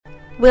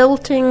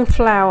Wilting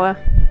flower.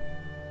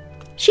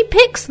 She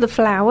picks the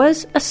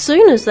flowers as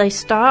soon as they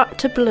start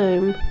to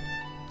bloom.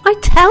 I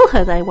tell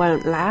her they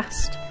won't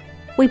last.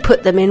 We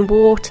put them in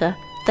water,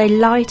 they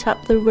light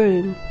up the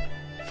room.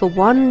 For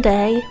one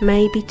day,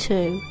 maybe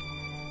two.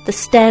 The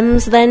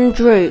stems then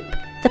droop,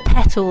 the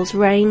petals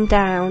rain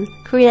down,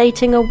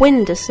 creating a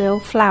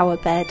windowsill flower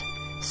bed,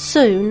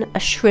 soon a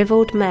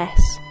shrivelled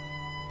mess.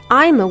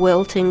 I'm a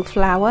wilting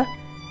flower,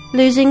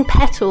 losing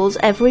petals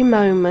every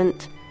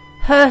moment,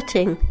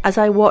 hurting as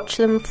I watch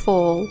them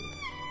fall.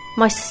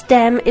 My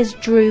stem is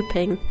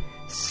drooping,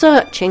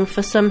 searching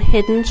for some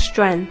hidden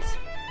strength.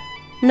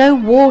 No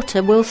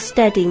water will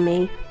steady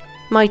me,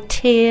 my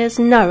tears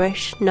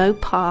nourish no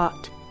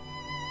part.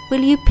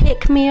 Will you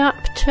pick me up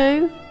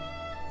too?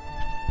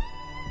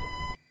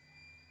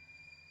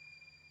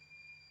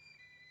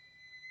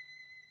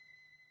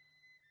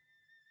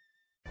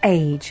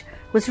 Age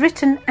was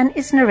written and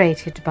is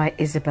narrated by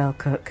Isabel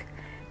Cook.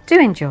 Do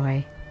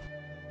enjoy.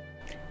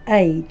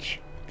 Age.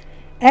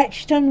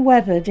 Etched and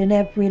weathered in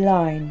every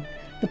line,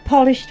 the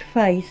polished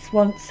face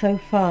once so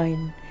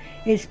fine,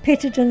 it's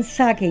pitted and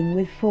sagging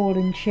with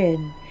fallen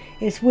chin,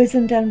 it's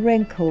wizened and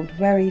wrinkled,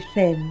 very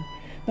thin,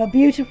 but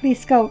beautifully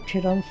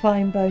sculptured on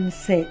fine bones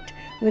sit,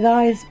 with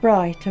eyes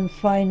bright and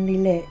finely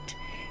lit.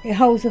 It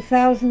holds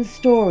 1,000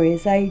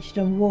 stories, aged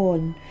and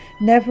worn,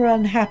 never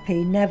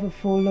unhappy, never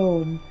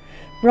forlorn.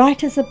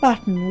 Bright as a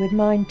button with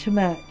mind to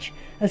match,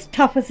 as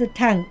tough as a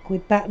tank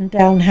with battened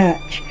down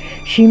hatch.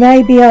 She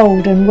may be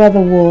old and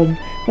weather-worn,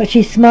 but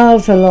she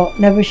smiles a lot,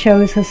 never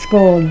shows her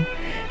scorn.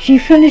 She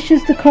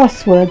finishes the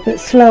crossword, but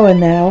slower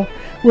now,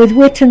 with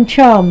wit and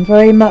charm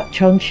very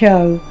much on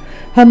show.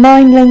 Her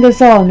mind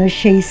lingers on as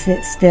she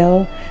sits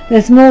still,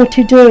 there's more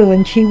to do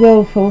and she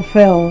will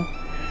fulfil.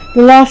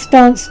 The last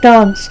dance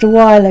danced a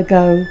while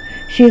ago,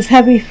 she is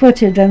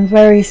heavy-footed and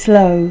very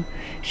slow.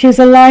 She is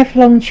a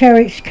lifelong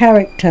cherished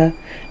character,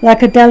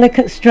 like a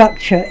delicate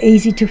structure,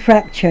 easy to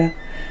fracture,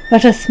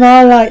 but her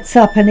smile lights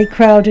up any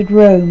crowded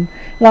room,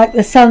 like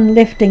the sun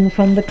lifting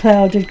from the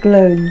clouded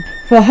gloom.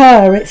 For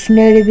her it's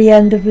nearly the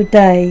end of the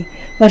day,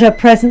 but her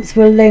presence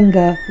will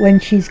linger when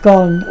she's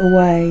gone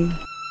away.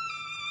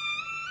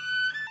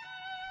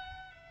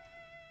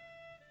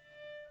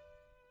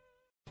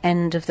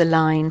 End of the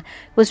Line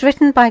was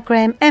written by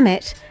Graham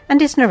Emmett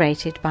and is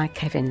narrated by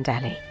Kevin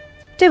Daly.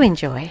 Do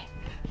enjoy.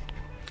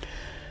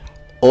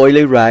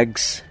 Oily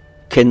rags,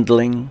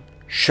 kindling,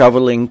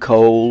 shoveling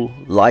coal,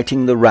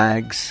 lighting the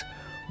rags,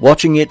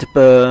 watching it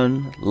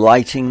burn,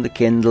 lighting the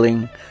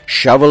kindling,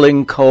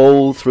 shoveling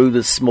coal through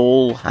the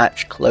small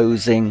hatch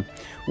closing,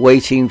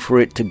 waiting for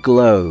it to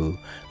glow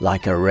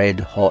like a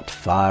red-hot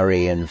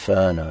fiery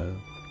inferno.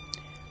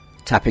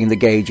 Tapping the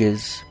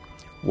gauges,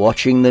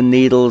 watching the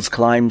needles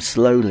climb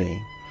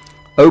slowly.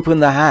 Open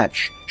the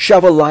hatch,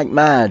 shovel like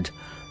mad.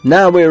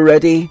 Now we're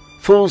ready,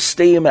 full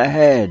steam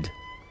ahead.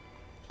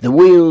 The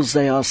wheels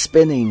they are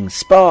spinning,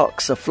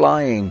 sparks are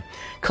flying,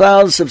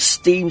 clouds of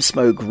steam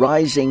smoke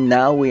rising,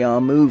 now we are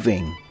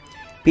moving.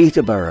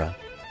 Peterborough,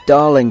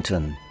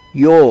 Darlington,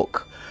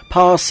 York,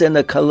 pass in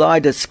a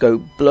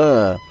kaleidoscope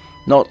blur,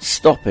 not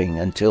stopping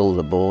until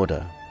the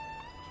border.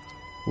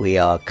 We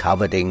are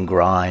covered in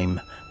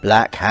grime,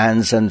 black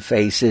hands and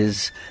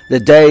faces,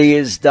 the day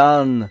is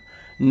done,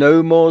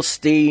 no more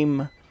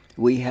steam,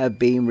 we have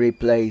been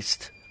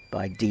replaced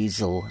by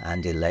diesel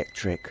and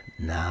electric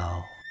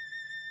now.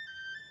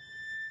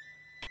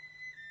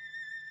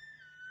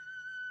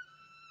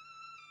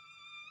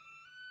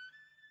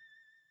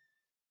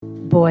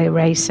 Boy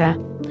Racer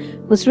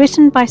was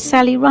written by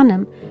Sally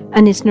Runham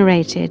and is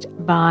narrated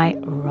by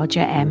Roger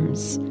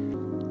Ems.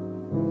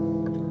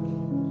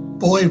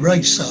 Boy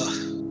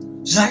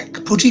Racer.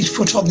 Zack put his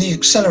foot on the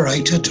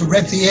accelerator to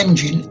rev the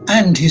engine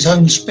and his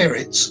own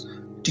spirits,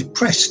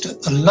 depressed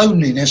at the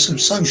loneliness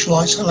of social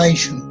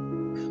isolation.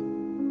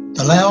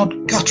 The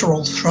loud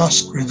guttural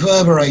thrust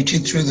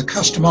reverberated through the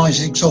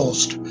customised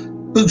exhaust,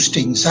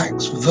 boosting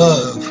Zack's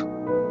verve.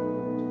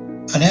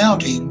 An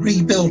Audi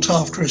rebuilt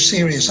after a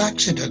serious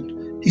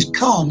accident, his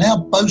car now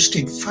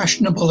boasted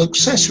fashionable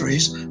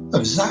accessories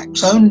of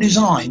Zack's own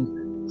design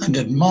and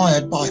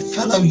admired by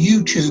fellow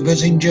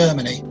YouTubers in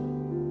Germany.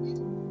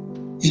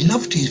 He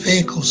loved his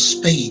vehicle's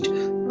speed,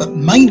 but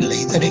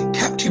mainly that it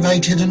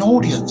captivated an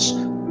audience,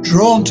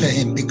 drawn to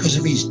him because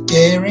of his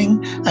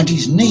daring and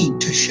his need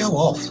to show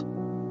off.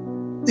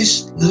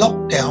 This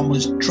lockdown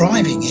was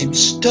driving him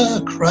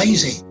stir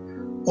crazy,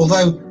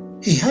 although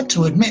he had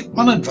to admit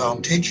one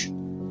advantage.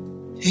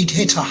 He'd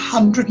hit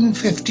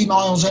 150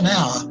 miles an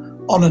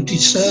hour on a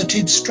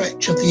deserted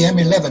stretch of the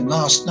M11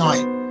 last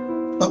night,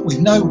 but with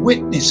no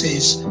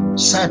witnesses,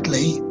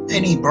 sadly,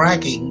 any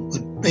bragging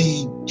would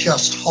be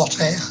just hot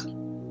air.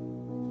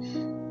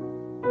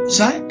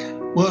 Zack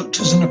worked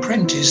as an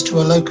apprentice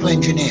to a local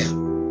engineer.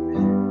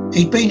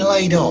 He'd been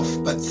laid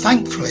off, but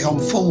thankfully on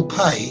full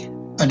pay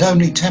and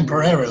only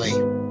temporarily.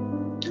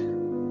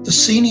 The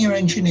senior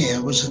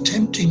engineer was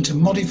attempting to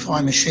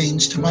modify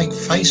machines to make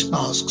face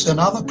masks and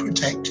other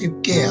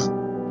protective gear.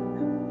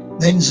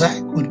 Then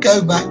Zack would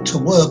go back to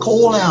work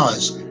all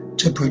hours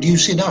to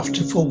produce enough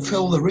to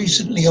fulfil the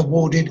recently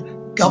awarded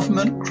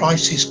government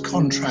crisis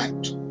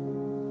contract.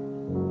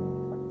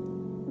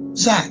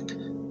 Zack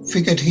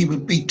figured he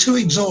would be too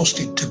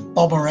exhausted to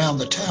bob around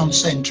the town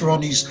centre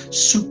on his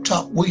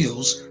souped-up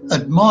wheels,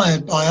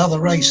 admired by other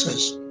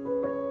racers.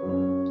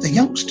 The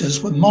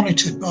youngsters were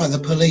monitored by the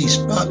police,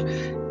 but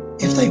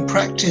if they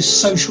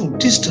practiced social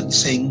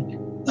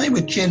distancing, they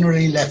were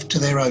generally left to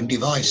their own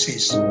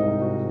devices.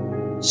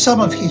 Some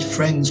of his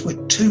friends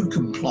were too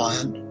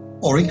compliant,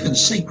 or even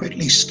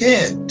secretly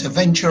scared to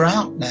venture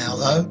out now,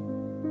 though.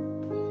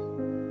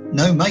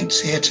 No mates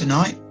here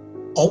tonight,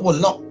 all were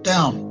locked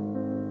down.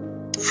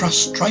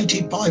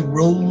 Frustrated by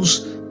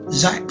rules,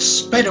 Zack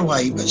sped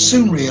away, but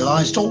soon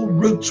realised all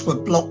routes were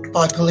blocked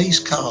by police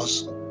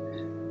cars.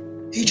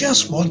 He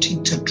just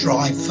wanted to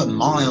drive for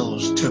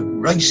miles, to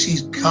race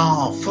his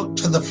car foot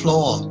to the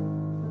floor.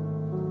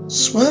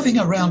 Swerving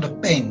around a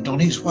bend on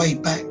his way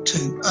back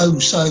to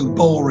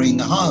oh-so-boring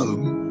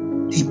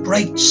home, he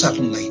braked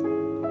suddenly.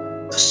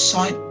 A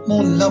sight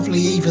more lovely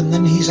even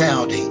than his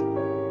Audi.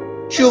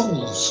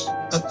 Jules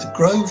at the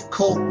Grove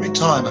Court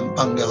Retirement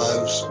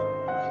Bungalows.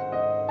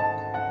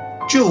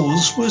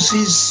 Jules was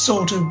his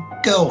sort of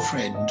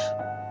girlfriend.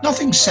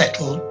 Nothing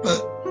settled,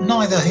 but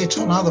neither hit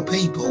on other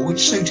people,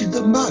 which suited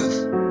them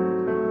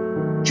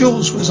both.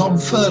 Jules was on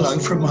furlough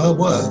from her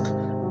work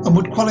and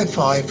would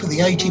qualify for the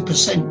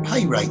 80%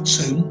 pay rate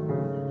soon.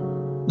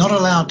 Not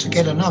allowed to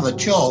get another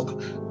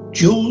job,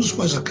 Jules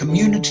was a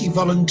community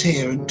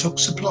volunteer and took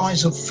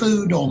supplies of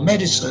food or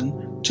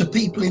medicine to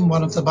people in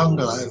one of the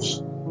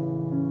bungalows.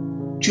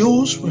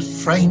 Jules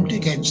was framed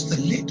against the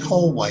lit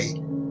hallway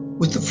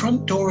with the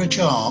front door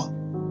ajar,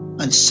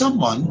 and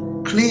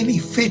someone clearly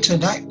fit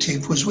and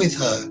active was with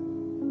her.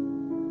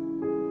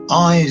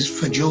 Eyes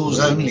for Jules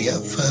only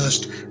at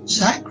first,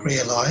 Zack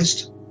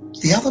realised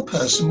the other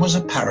person was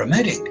a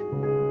paramedic,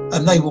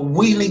 and they were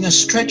wheeling a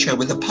stretcher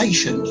with a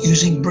patient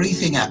using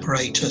breathing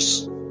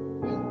apparatus.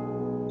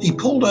 He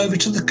pulled over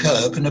to the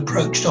curb and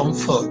approached on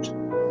foot.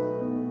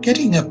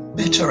 Getting a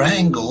better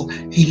angle,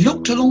 he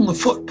looked along the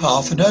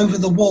footpath and over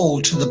the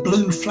wall to the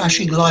blue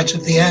flashing light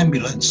of the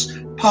ambulance,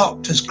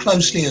 parked as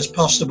closely as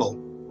possible.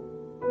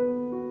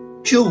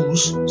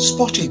 Jules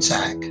spotted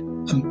Zack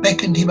and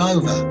beckoned him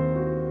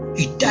over.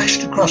 He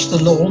dashed across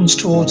the lawns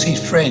towards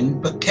his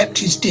friend, but kept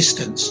his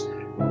distance.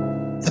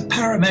 The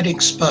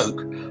paramedic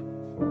spoke.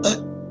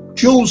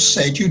 Jules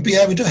said you'd be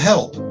able to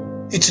help.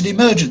 It's an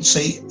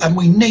emergency and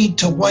we need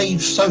to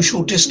waive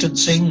social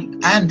distancing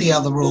and the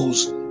other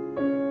rules.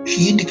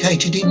 She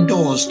indicated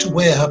indoors to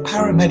where her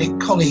paramedic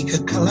colleague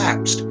had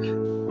collapsed.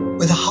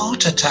 With a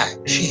heart attack,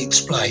 she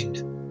explained.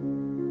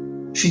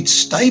 She'd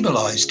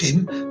stabilised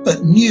him,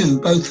 but knew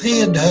both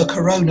he and her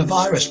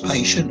coronavirus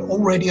patient,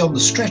 already on the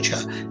stretcher,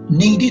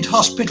 needed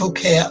hospital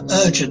care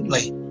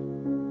urgently.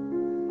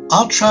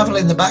 I'll travel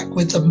in the back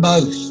with them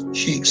both,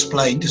 she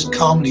explained as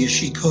calmly as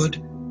she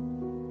could.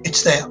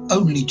 It's their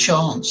only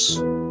chance.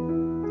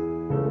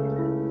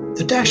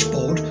 The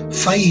dashboard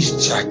fazed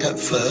Zack at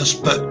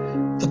first, but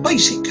the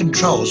basic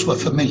controls were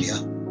familiar.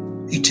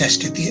 He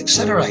tested the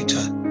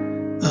accelerator,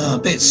 a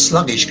bit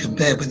sluggish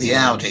compared with the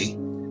Audi,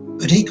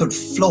 but he could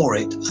floor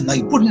it and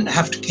they wouldn't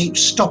have to keep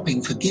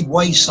stopping for give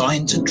way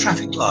signs and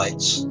traffic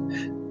lights.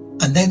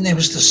 And then there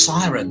was the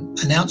siren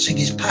announcing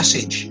his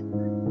passage.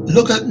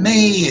 Look at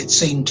me, it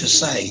seemed to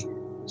say,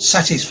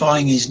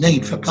 satisfying his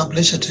need for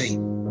publicity.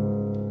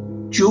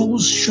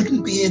 Jules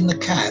shouldn't be in the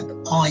cab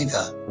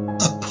either.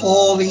 A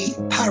poorly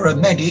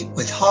paramedic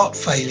with heart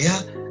failure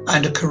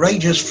and a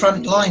courageous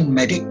frontline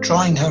medic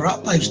trying her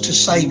utmost to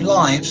save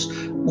lives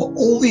were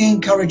all the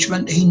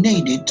encouragement he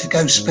needed to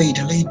go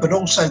speedily but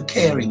also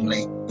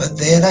caringly. But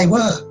there they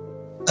were,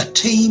 a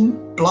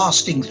team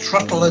blasting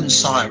throttle and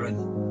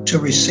siren to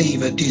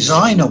receive a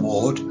design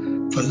award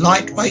for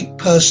lightweight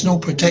personal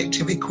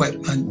protective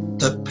equipment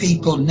that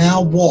people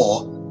now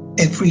wore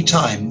every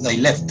time they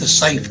left the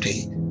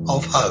safety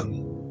of home.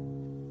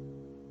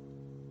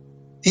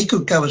 He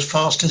could go as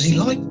fast as he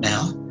liked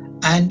now,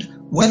 and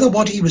whether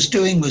what he was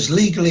doing was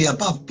legally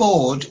above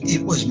board,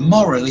 it was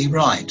morally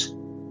right.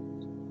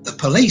 The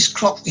police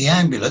clocked the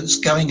ambulance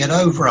going at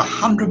over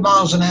 100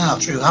 miles an hour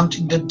through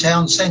Huntingdon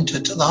Town Centre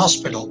to the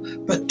hospital,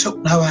 but took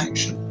no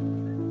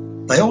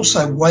action. They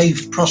also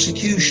waived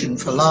prosecution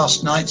for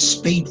last night's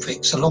speed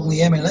fix along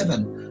the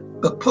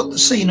M11, but put the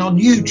scene on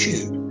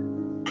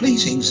YouTube,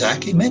 pleasing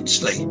Zack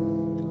immensely.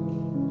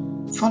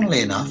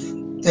 Funnily enough,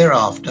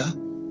 thereafter,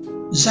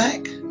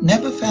 Zack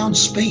never found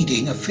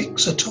speeding a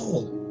fix at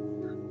all,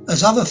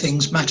 as other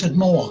things mattered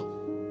more.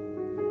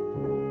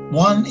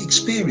 One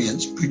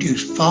experience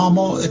produced far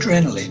more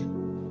adrenaline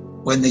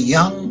when the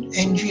young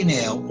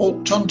engineer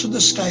walked onto the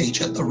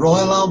stage at the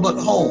Royal Albert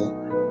Hall.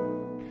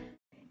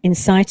 In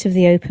Sight of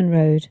the Open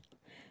Road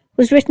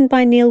was written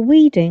by Neil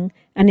Weeding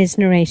and is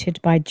narrated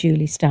by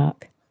Julie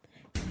Stark.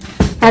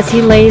 As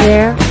he lay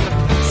there,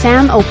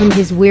 Sam opened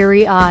his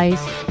weary eyes.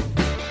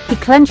 He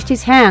clenched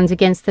his hands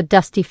against the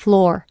dusty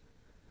floor.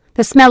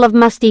 The smell of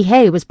musty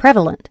hay was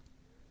prevalent.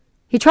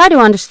 He tried to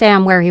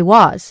understand where he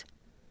was.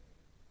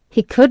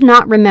 He could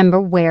not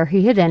remember where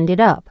he had ended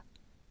up.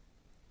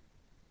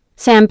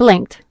 Sam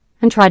blinked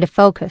and tried to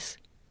focus.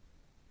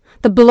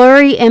 The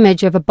blurry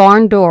image of a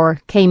barn door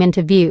came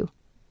into view.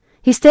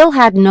 He still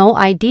had no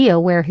idea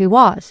where he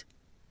was.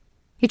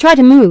 He tried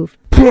to move,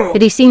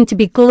 but he seemed to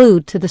be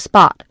glued to the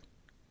spot.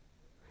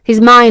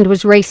 His mind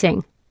was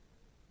racing.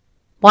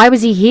 Why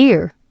was he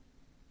here?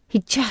 He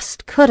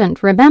just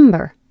couldn't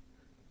remember.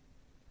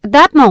 At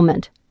that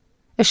moment,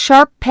 a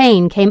sharp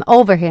pain came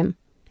over him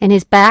in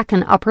his back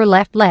and upper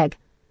left leg.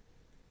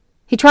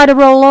 He tried to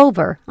roll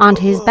over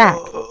onto his back.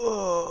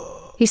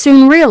 He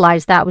soon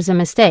realized that was a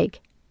mistake.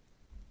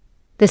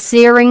 The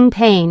searing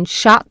pain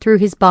shot through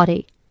his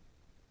body.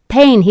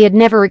 Pain he had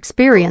never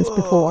experienced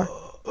before.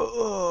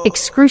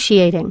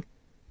 Excruciating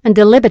and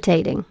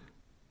debilitating.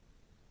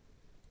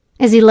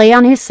 As he lay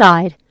on his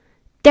side,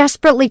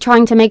 desperately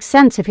trying to make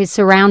sense of his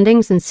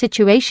surroundings and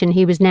situation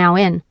he was now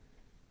in,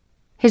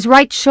 his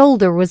right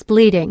shoulder was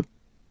bleeding.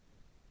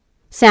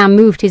 Sam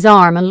moved his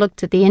arm and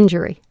looked at the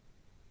injury.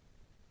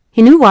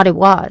 He knew what it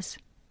was.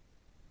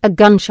 A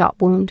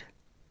gunshot wound.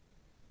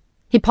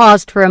 He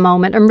paused for a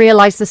moment and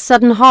realized the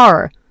sudden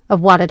horror of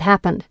what had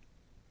happened.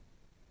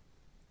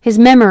 His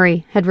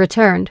memory had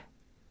returned.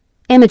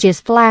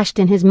 Images flashed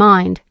in his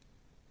mind.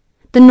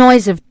 The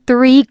noise of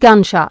 3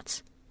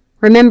 gunshots,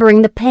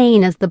 remembering the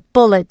pain as the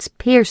bullets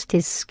pierced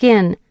his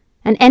skin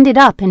and ended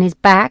up in his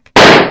back,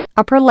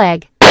 upper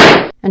leg,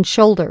 and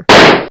shoulder.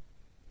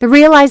 The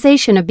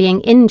realization of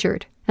being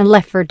injured and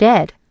left for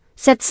dead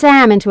set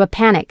Sam into a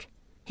panic.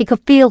 He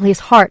could feel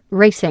his heart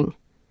racing.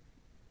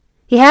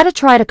 He had to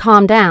try to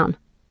calm down,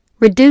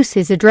 reduce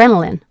his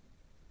adrenaline.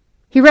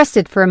 He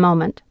rested for a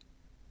moment,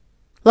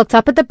 looked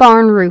up at the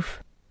barn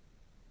roof.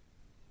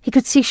 He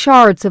could see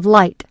shards of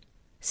light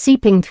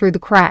seeping through the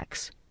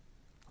cracks,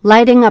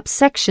 lighting up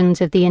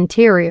sections of the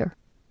interior.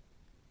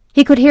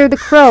 He could hear the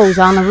crows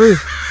on the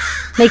roof,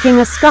 making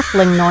a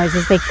scuffling noise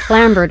as they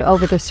clambered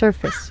over the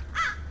surface.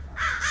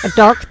 A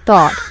dark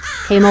thought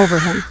came over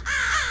him.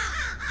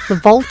 The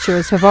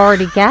vultures have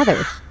already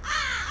gathered.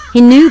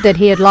 He knew that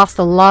he had lost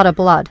a lot of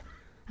blood,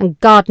 and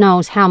God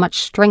knows how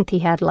much strength he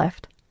had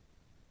left.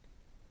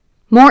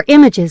 More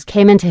images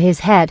came into his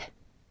head.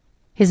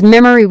 His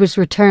memory was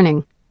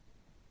returning.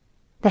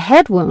 The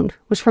head wound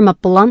was from a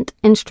blunt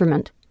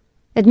instrument,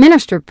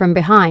 administered from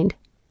behind.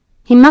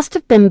 He must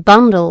have been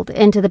bundled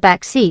into the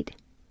back seat,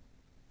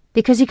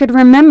 because he could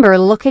remember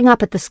looking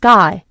up at the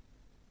sky.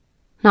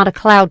 Not a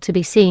cloud to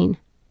be seen.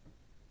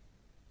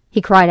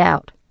 He cried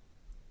out.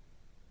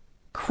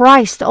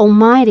 Christ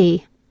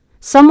almighty!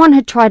 Someone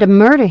had tried to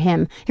murder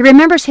him. He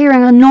remembers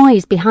hearing a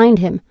noise behind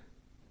him.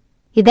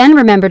 He then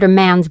remembered a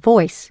man's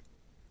voice.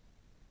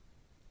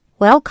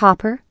 Well,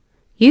 Copper,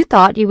 you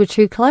thought you were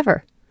too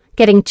clever.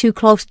 Getting too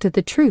close to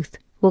the truth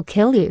will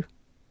kill you.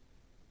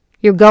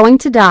 You're going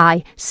to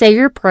die. Say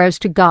your prayers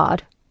to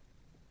God.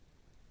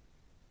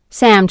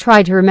 Sam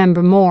tried to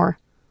remember more,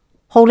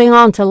 holding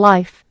on to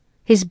life,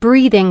 his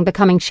breathing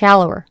becoming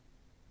shallower.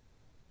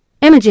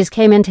 Images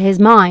came into his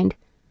mind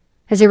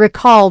as he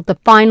recalled the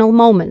final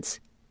moments,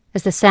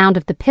 as the sound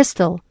of the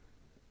pistol,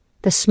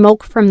 the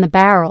smoke from the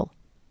barrel,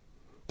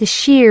 the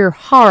sheer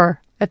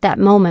horror of that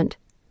moment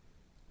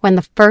when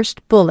the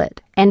first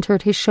bullet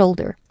entered his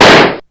shoulder.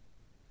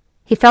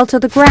 He fell to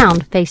the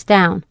ground face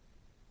down.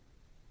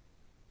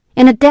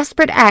 In a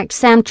desperate act,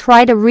 Sam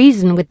tried to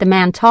reason with the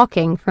man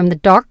talking from the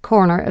dark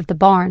corner of the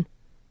barn.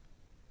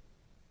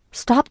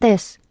 Stop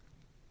this.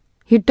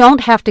 You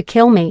don't have to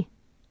kill me.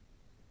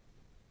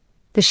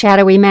 The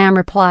shadowy man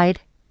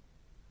replied,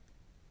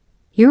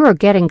 You are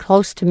getting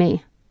close to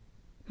me.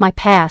 My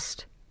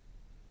past.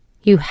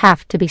 You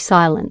have to be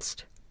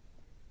silenced.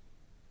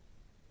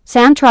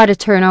 Sam tried to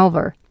turn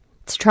over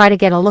to try to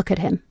get a look at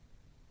him.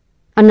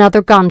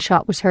 Another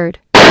gunshot was heard.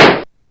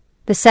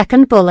 The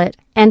second bullet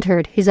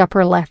entered his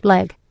upper left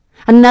leg.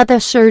 Another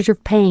surge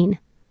of pain.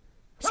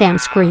 Sam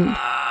screamed.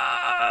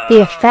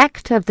 The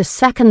effect of the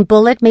second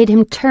bullet made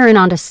him turn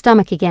on his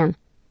stomach again.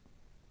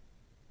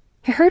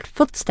 He heard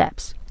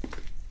footsteps.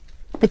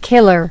 The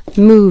killer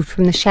moved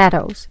from the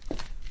shadows,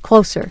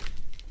 closer.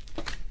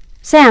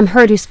 Sam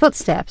heard his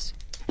footsteps,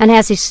 and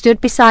as he stood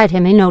beside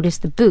him, he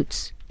noticed the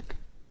boots.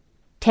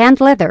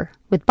 Tanned leather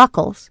with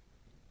buckles.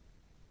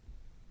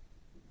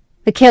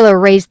 The killer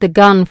raised the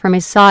gun from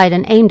his side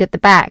and aimed at the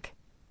back.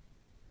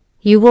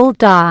 You will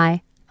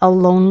die a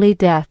lonely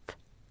death.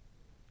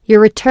 Your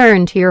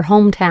return to your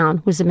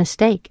hometown was a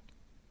mistake.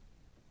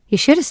 You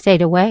should have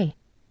stayed away.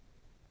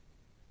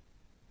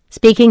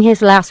 Speaking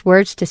his last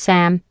words to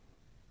Sam,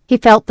 he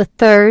felt the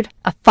third,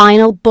 a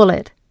final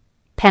bullet,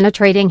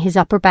 penetrating his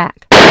upper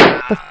back.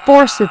 The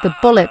force of the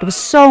bullet was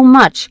so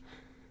much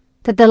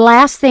that the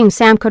last thing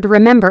Sam could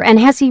remember, and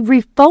as he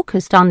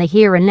refocused on the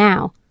here and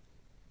now,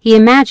 he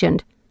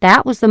imagined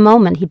that was the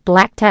moment he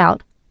blacked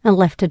out and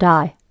left to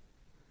die.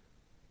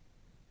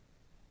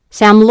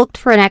 Sam looked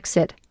for an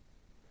exit.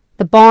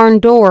 The barn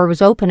door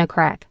was open a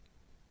crack.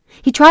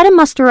 He tried to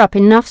muster up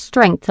enough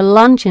strength to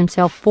lunge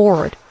himself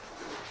forward,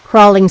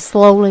 crawling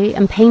slowly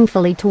and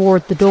painfully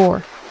toward the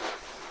door.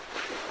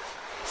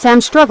 Sam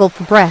struggled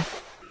for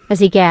breath as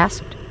he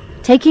gasped,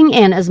 taking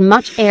in as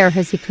much air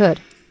as he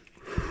could.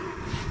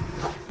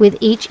 With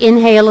each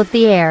inhale of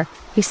the air,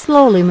 he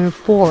slowly moved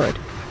forward,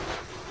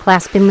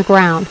 clasping the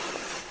ground,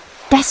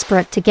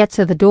 desperate to get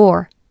to the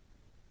door.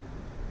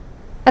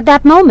 At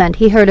that moment,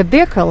 he heard a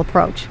vehicle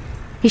approach.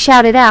 He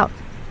shouted out,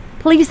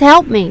 "Please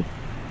help me!"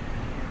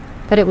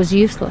 But it was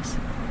useless.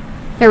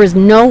 There was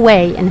no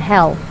way in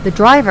hell the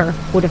driver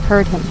would have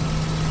heard him.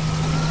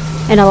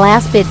 In a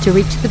last bid to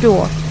reach the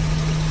door,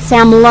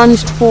 Sam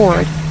lunged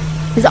forward,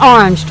 his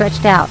arms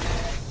stretched out.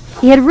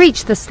 He had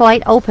reached the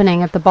slight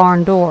opening of the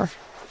barn door.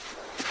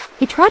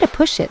 He tried to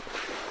push it,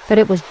 but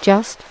it was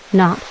just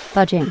not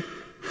budging.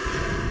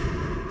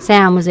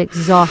 Sam was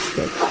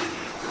exhausted.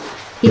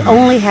 He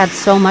only had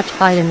so much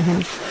fight in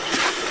him.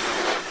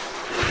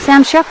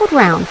 Sam shuffled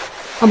round,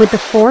 and with the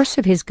force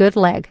of his good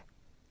leg,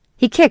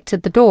 he kicked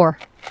at the door.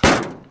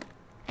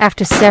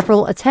 After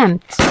several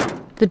attempts,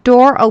 the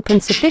door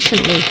opened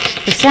sufficiently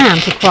for Sam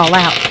to crawl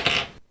out.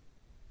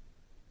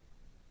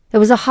 It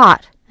was a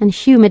hot and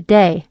humid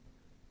day,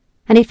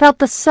 and he felt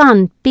the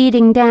sun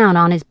beating down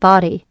on his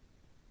body.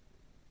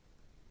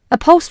 A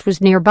post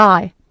was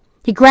nearby.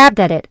 He grabbed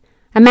at it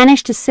and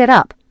managed to sit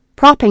up,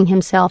 propping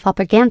himself up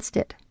against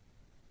it.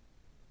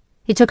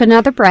 He took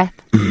another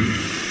breath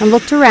and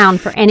looked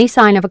around for any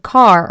sign of a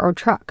car or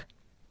truck.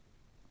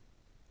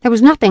 There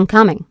was nothing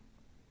coming.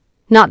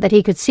 Not that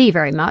he could see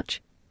very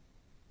much.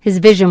 His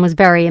vision was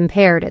very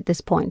impaired at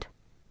this point.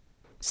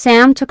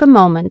 Sam took a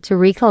moment to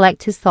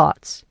recollect his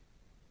thoughts.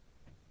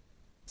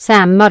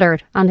 Sam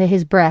muttered under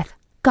his breath,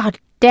 "God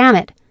damn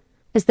it,"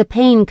 as the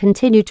pain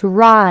continued to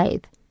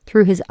writhe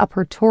through his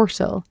upper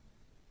torso.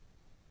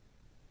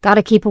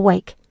 Gotta keep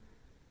awake.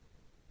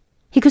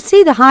 He could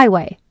see the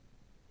highway,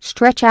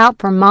 stretch out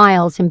for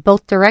miles in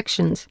both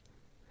directions,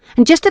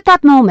 and just at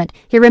that moment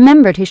he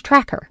remembered his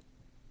tracker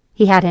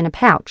he had in a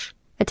pouch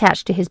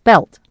attached to his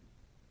belt.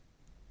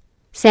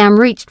 Sam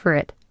reached for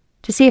it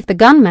to see if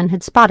the gunman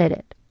had spotted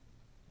it.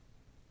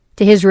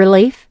 To his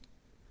relief,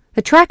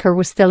 the tracker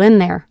was still in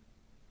there.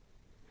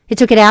 He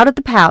took it out of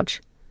the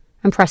pouch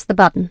and pressed the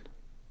button.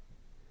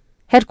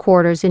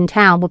 Headquarters in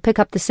town would pick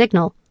up the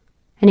signal,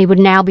 and he would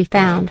now be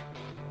found.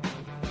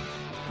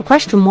 The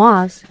question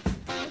was,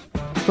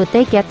 would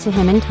they get to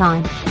him in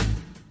time?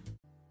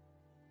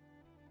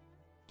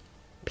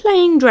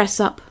 Playing Dress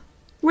Up,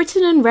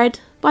 written and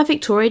read by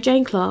Victoria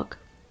Jane Clark.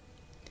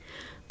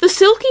 The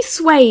silky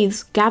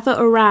swathes gather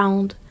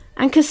around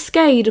and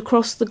cascade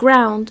across the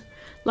ground.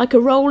 Like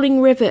a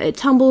rolling river it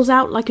tumbles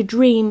out like a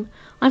dream.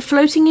 I'm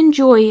floating in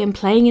joy and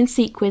playing in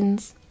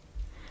sequins.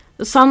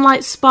 The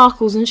sunlight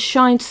sparkles and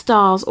shines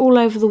stars all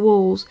over the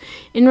walls,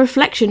 in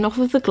reflection off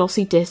of the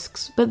glossy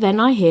discs, but then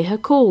I hear her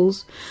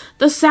calls.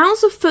 The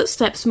sounds of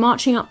footsteps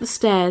marching up the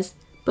stairs,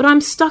 but I'm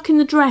stuck in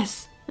the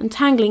dress and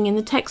tangling in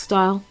the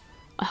textile.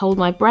 I hold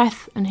my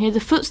breath and hear the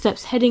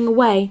footsteps heading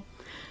away.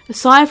 A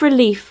sigh of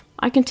relief,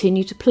 I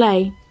continue to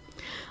play.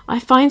 I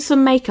find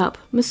some makeup,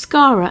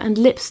 mascara and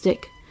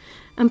lipstick,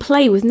 and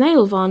play with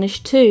nail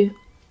varnish too.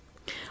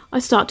 I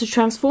start to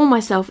transform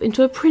myself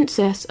into a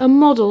princess, a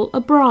model, a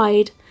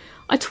bride.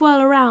 I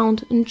twirl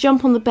around and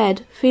jump on the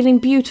bed, feeling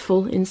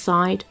beautiful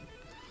inside.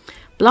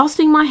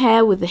 Blasting my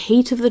hair with the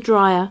heat of the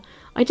dryer,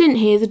 I didn't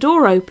hear the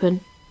door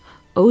open.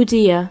 Oh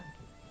dear.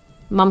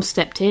 Mum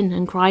stepped in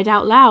and cried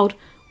out loud,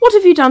 "What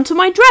have you done to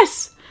my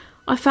dress?"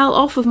 I fell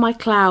off of my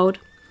cloud.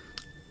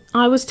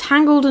 I was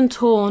tangled and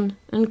torn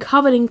and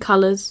covered in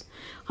colours.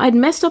 I had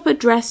messed up her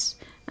dress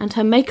and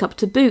her makeup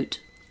to boot.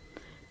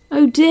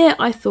 Oh dear,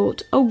 I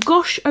thought. Oh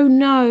gosh, oh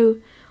no.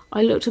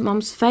 I looked at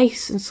Mum's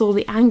face and saw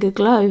the anger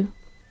glow.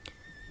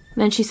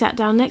 Then she sat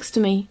down next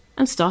to me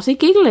and started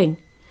giggling.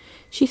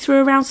 She threw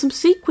around some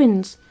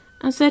sequins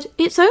and said,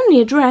 "It's only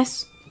a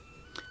dress."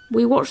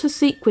 We watched the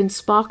sequins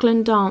sparkle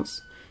and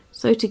dance,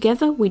 so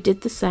together we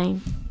did the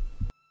same.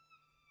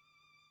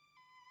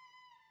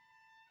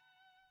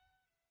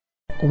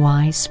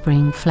 Why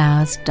Spring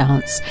Flowers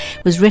Dance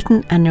was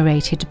written and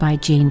narrated by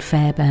Jean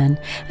Fairbairn,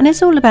 and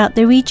it's all about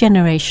the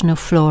regeneration of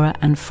flora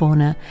and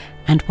fauna.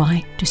 And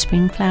why do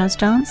spring flowers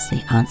dance?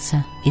 The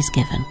answer is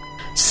given.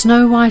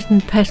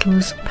 Snow-whitened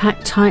petals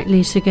packed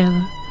tightly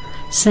together,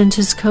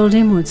 centres curled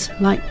inwards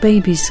like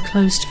babies'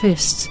 closed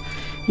fists.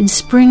 In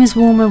spring's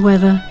warmer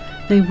weather,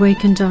 they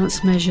wake and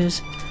dance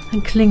measures,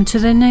 and cling to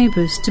their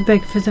neighbours to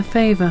beg for the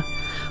favour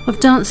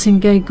of dancing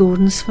gay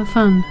gardens for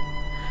fun.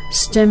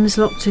 Stems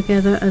locked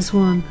together as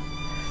one,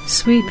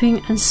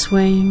 sweeping and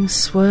swaying,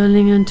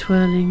 swirling and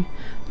twirling,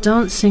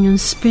 dancing and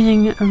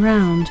spinning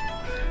around,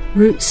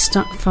 roots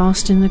stuck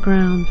fast in the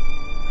ground.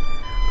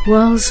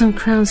 Whirls and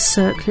crowns,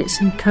 circlets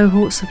and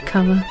cohorts of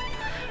colour,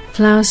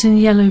 flowers in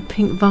yellow,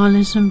 pink,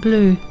 violet and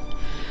blue.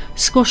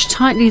 Squashed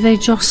tightly they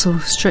jostle,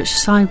 stretch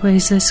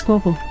sideways they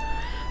squabble,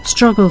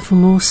 struggle for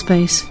more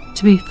space,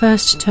 to be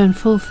first to turn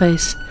full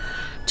face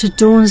to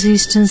dawn's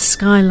eastern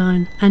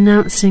skyline,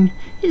 announcing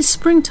it's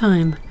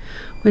springtime,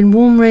 when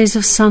warm rays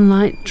of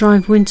sunlight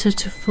drive winter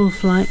to full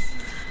flight,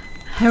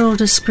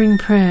 herald a spring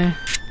prayer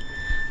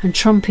and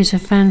trumpet a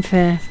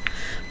fanfare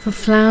for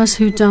flowers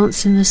who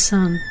dance in the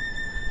sun,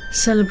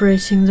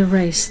 celebrating the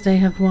race they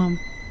have won.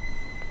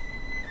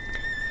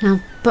 Now,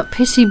 but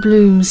pity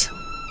blooms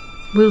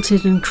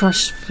wilted and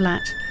crushed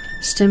flat,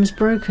 stems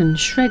broken,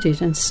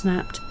 shredded and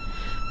snapped,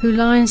 who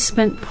lie in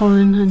spent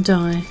pollen and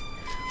dye,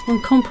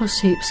 on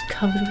compost heaps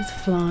covered with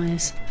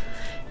flies,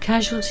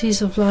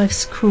 casualties of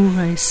life's cruel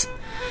race,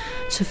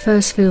 to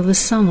first feel the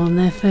sun on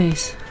their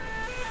face.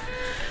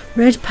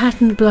 Red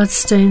patterned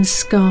bloodstains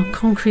scar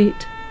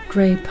concrete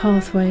grey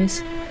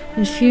pathways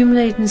in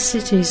fume-laden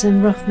cities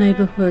and rough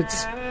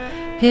neighbourhoods.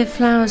 Here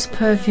flowers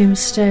perfume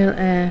stale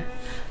air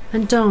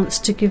and dance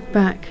to give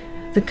back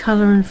the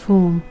colour and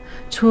form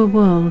to a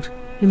world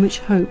in which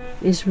hope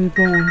is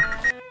reborn.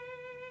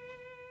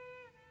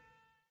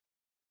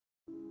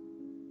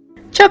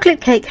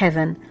 Chocolate Cake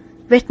Heaven,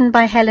 written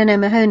by Helen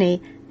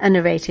O'Mahony and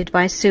narrated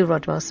by Sue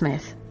Rodwell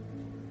Smith.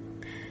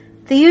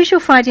 The usual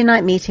Friday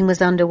night meeting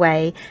was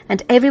underway,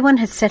 and everyone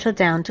had settled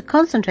down to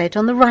concentrate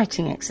on the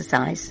writing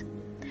exercise.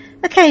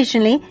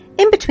 Occasionally,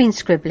 in between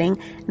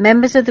scribbling,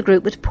 members of the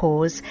group would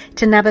pause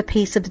to nab a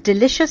piece of the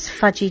delicious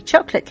fudgy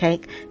chocolate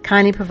cake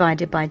kindly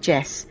provided by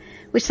Jess,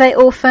 which they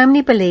all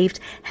firmly believed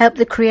helped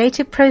the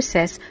creative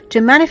process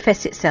to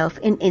manifest itself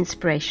in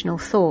inspirational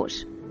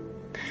thought.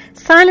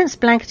 Silence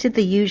blanketed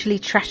the usually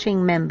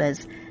chattering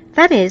members,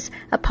 that is,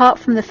 apart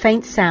from the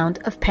faint sound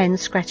of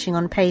pens scratching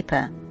on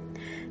paper,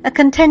 a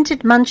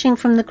contented munching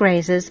from the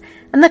grazers,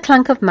 and the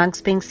clunk of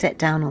mugs being set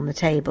down on the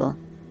table.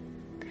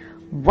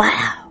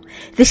 "Wow!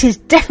 This is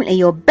definitely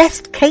your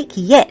best cake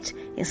yet!"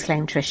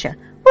 exclaimed Tricia.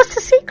 "What's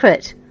the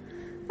secret?"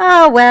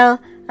 "Oh,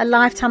 well, a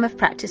lifetime of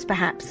practice,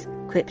 perhaps,"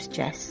 quipped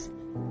Jess.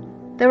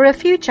 There were a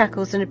few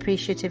chuckles and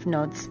appreciative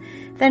nods.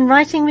 Then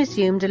writing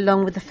resumed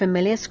along with the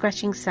familiar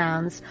scratching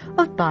sounds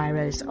of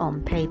biros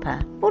on paper.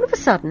 All of a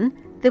sudden,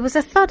 there was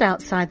a thud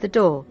outside the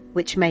door,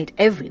 which made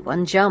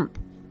everyone jump.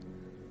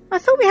 "I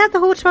thought we had the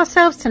hall to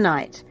ourselves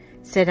tonight,"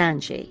 said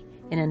Angie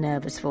in a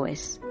nervous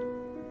voice.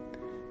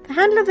 The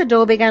handle of the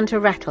door began to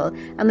rattle,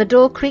 and the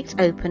door creaked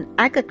open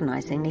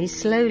agonizingly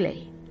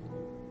slowly.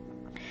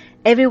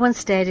 Everyone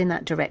stared in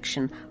that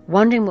direction,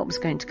 wondering what was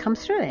going to come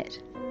through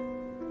it.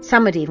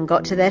 Some had even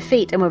got to their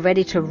feet and were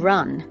ready to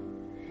run.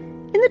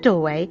 In the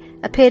doorway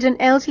appeared an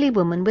elderly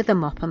woman with a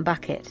mop and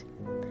bucket.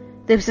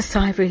 There was a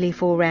sigh of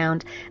relief all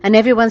round, and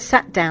everyone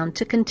sat down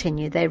to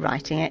continue their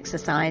writing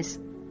exercise.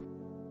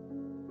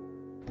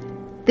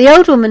 The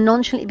old woman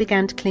nonchalantly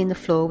began to clean the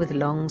floor with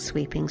long,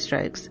 sweeping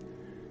strokes.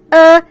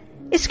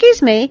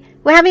 Excuse me,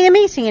 we're having a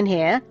meeting in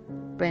here,"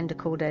 Brenda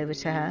called over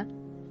to her.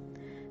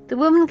 The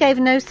woman gave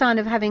no sign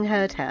of having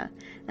heard her,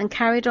 and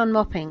carried on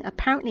mopping,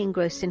 apparently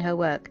engrossed in her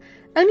work,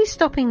 only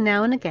stopping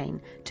now and again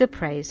to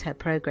praise her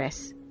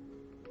progress.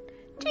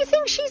 "Do you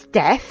think she's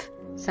deaf?"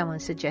 someone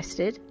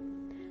suggested.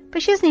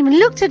 "But she hasn't even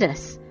looked at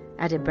us,"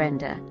 added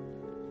Brenda.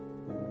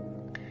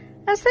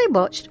 As they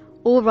watched,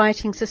 all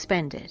writing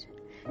suspended,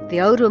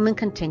 the old woman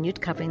continued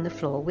covering the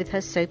floor with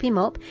her soapy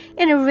mop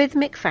in a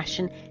rhythmic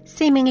fashion,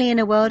 seemingly in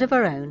a world of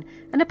her own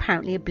and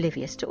apparently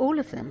oblivious to all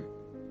of them.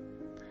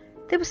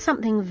 There was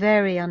something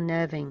very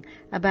unnerving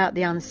about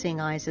the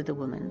unseeing eyes of the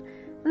woman,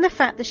 and the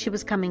fact that she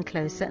was coming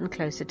closer and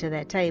closer to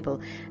their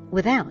table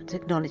without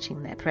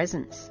acknowledging their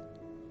presence.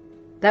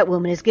 "That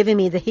woman is giving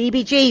me the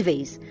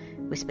heebie-jeebies,"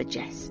 whispered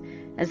Jess,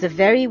 as the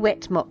very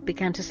wet mop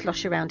began to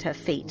slosh around her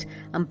feet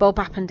and bob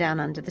up and down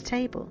under the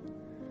table.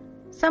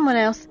 Someone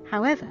else,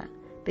 however,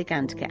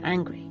 began to get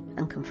angry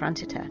and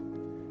confronted her.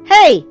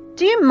 "Hey,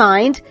 do you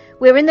mind?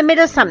 We're in the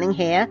middle of something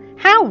here.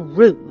 How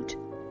rude!"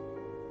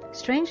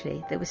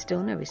 Strangely, there was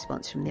still no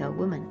response from the old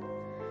woman.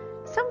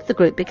 Some of the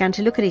group began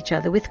to look at each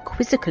other with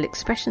quizzical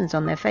expressions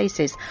on their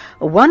faces.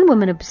 One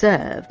woman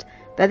observed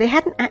that they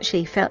hadn't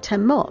actually felt her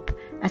mop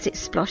as it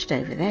splashed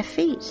over their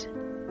feet.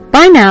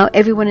 By now,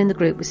 everyone in the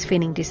group was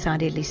feeling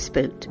decidedly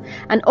spooked,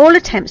 and all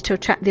attempts to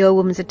attract the old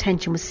woman's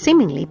attention was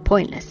seemingly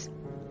pointless.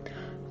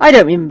 "I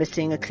don't remember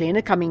seeing a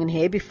cleaner coming in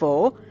here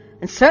before,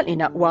 and certainly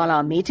not while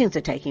our meetings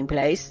are taking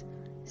place,"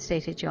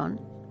 stated John.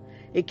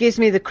 "It gives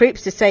me the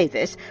creeps to say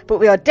this, but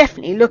we are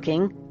definitely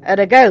looking at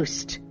a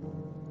ghost,"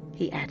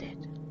 he added.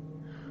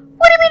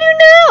 "What do we do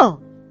now?"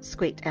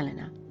 squeaked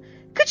Eleanor.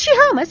 "Could she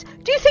harm us?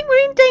 Do you think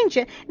we're in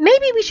danger?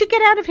 Maybe we should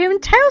get out of here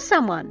and tell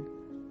someone,"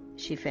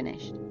 she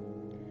finished.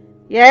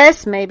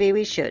 "Yes, maybe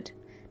we should.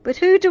 But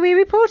who do we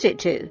report it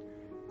to?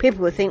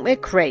 People will think we're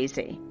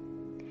crazy."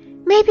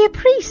 "Maybe a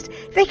priest.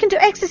 They can do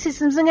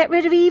exorcisms and get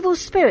rid of evil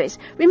spirits.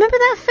 Remember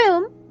that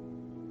film?"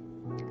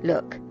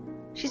 "Look,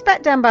 she's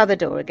back down by the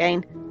door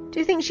again. Do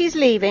you think she's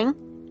leaving?"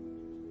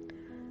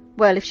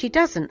 "Well, if she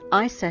doesn't,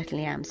 I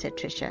certainly am," said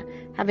Tricia,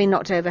 having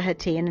knocked over her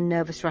tea in a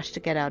nervous rush to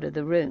get out of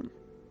the room.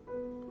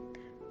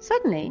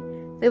 Suddenly,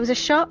 there was a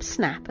sharp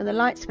snap and the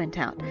lights went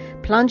out,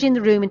 plunging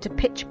the room into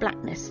pitch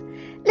blackness.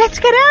 "Let's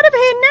get out of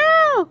here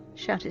now!"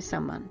 shouted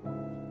someone.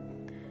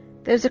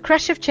 There was a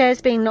crash of chairs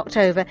being knocked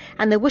over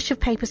and the whoosh of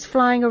papers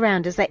flying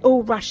around as they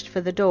all rushed for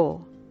the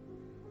door.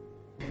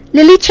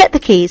 Lily checked the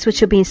keys,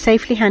 which had been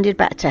safely handed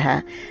back to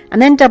her,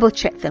 and then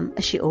double-checked them,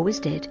 as she always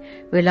did,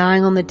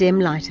 relying on the dim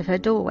light of her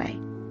doorway.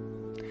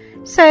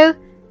 "So,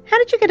 how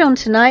did you get on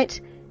tonight?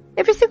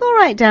 Everything all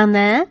right down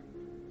there?"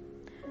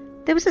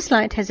 There was a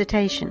slight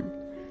hesitation.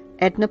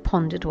 Edna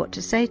pondered what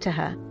to say to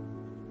her.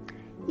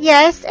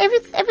 Yes,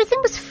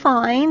 everything was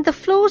fine. The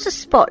floors are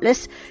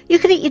spotless. You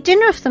could eat your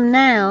dinner off them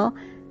now.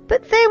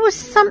 But there was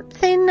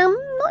something, I'm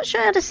not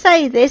sure how to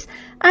say this.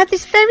 I had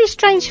this very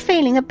strange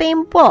feeling of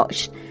being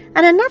watched.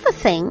 And another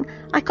thing,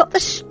 I got the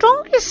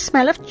strongest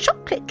smell of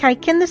chocolate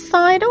cake in the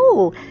side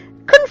hall.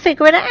 Couldn't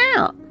figure it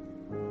out.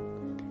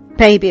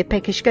 Baby a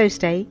peckish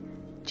ghost, eh?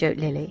 Joked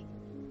Lily.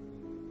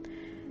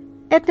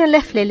 Edna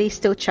left Lily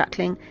still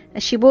chuckling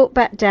as she walked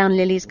back down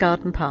Lily's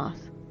garden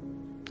path.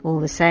 All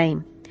the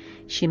same,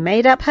 she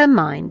made up her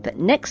mind that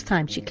next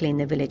time she cleaned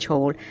the village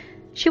hall,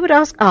 she would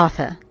ask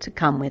Arthur to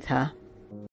come with her.